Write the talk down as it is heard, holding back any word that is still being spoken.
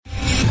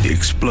The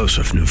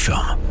explosive new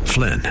film,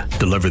 Flynn,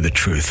 Deliver the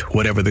Truth,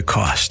 Whatever the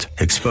Cost,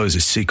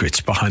 exposes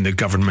secrets behind the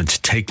government's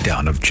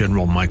takedown of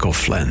General Michael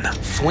Flynn.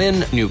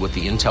 Flynn knew what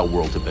the intel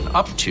world had been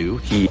up to.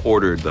 He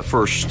ordered the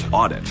first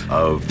audit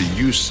of the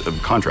use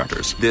of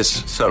contractors.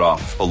 This set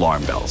off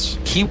alarm bells.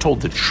 He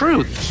told the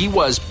truth. He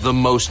was the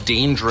most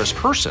dangerous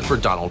person for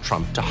Donald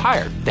Trump to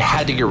hire. They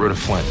had to get rid of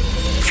Flynn.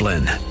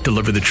 Flynn,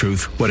 Deliver the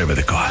Truth, Whatever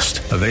the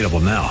Cost. Available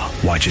now.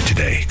 Watch it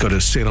today. Go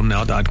to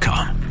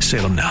salemnow.com.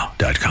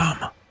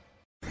 salemnow.com.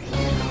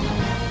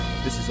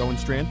 This is Owen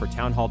Strachan for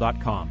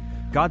townhall.com.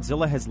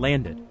 Godzilla has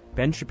landed.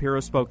 Ben Shapiro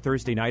spoke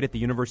Thursday night at the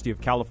University of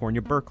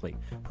California, Berkeley.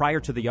 Prior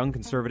to the Young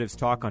Conservatives'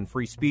 talk on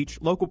free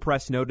speech, local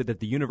press noted that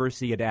the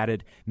university had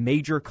added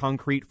major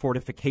concrete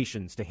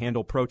fortifications to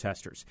handle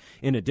protesters.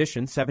 In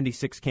addition,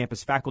 76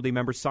 campus faculty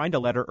members signed a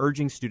letter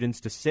urging students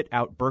to sit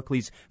out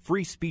Berkeley's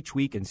Free Speech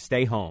Week and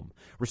stay home.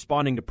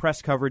 Responding to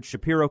press coverage,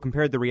 Shapiro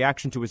compared the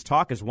reaction to his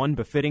talk as one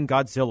befitting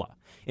Godzilla.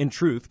 In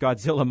truth,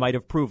 Godzilla might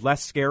have proved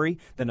less scary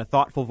than a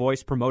thoughtful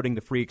voice promoting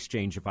the free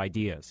exchange of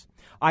ideas.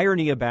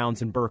 Irony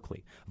abounds in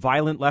Berkeley.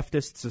 Violent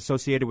leftists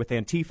associated with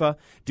Antifa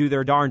do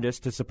their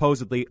darndest to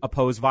supposedly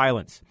oppose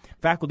violence.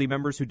 Faculty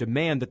members who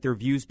demand that their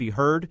views be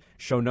heard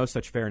show no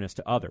such fairness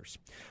to others.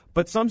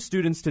 But some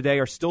students today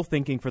are still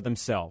thinking for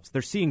themselves.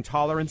 They're seeing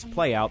tolerance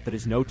play out that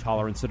is no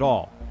tolerance at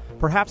all.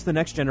 Perhaps the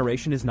next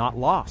generation is not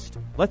lost.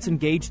 Let's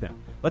engage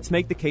them. Let's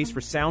make the case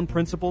for sound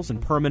principles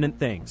and permanent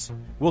things.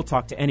 We'll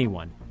talk to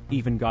anyone,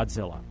 even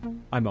Godzilla.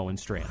 I'm Owen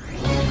Strachan.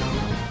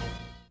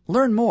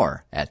 Learn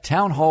more at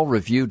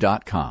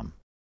townhallreview.com.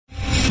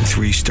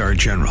 3-star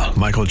General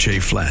Michael J.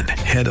 Flynn,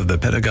 head of the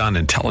Pentagon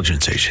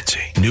Intelligence Agency,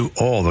 knew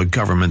all the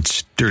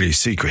government's dirty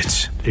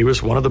secrets. He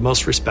was one of the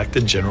most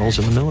respected generals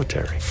in the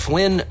military.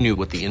 Flynn knew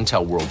what the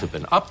intel world had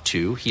been up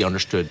to. He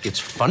understood its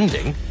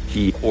funding.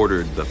 He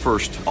ordered the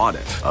first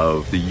audit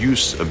of the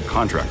use of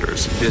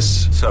contractors.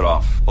 This set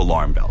off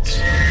alarm bells.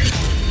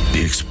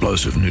 The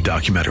explosive new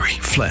documentary,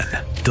 Flynn,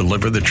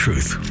 Deliver the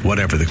Truth,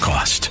 Whatever the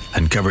Cost,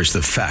 uncovers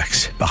the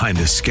facts behind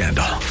this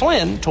scandal.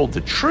 Flynn told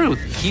the truth.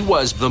 He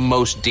was the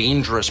most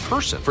dangerous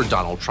person for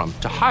Donald Trump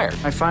to hire.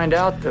 I find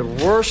out the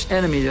worst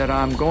enemy that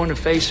I'm going to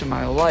face in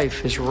my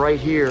life is right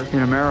here in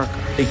America.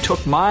 They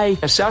took my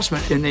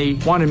assessment and they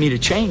wanted me to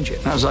change it.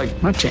 And I was like,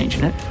 I'm not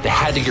changing it. They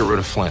had to get rid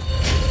of Flynn.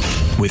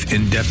 With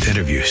in-depth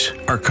interviews,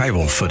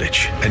 archival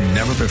footage, and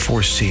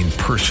never-before-seen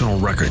personal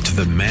records of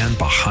the man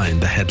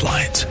behind the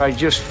headlines. I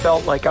just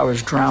felt like I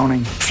was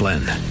drowning.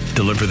 Flynn,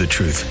 Deliver the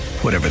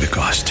Truth, Whatever the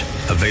Cost.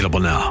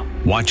 Available now.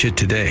 Watch it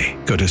today.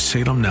 Go to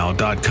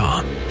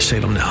salemnow.com.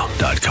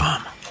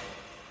 salemnow.com.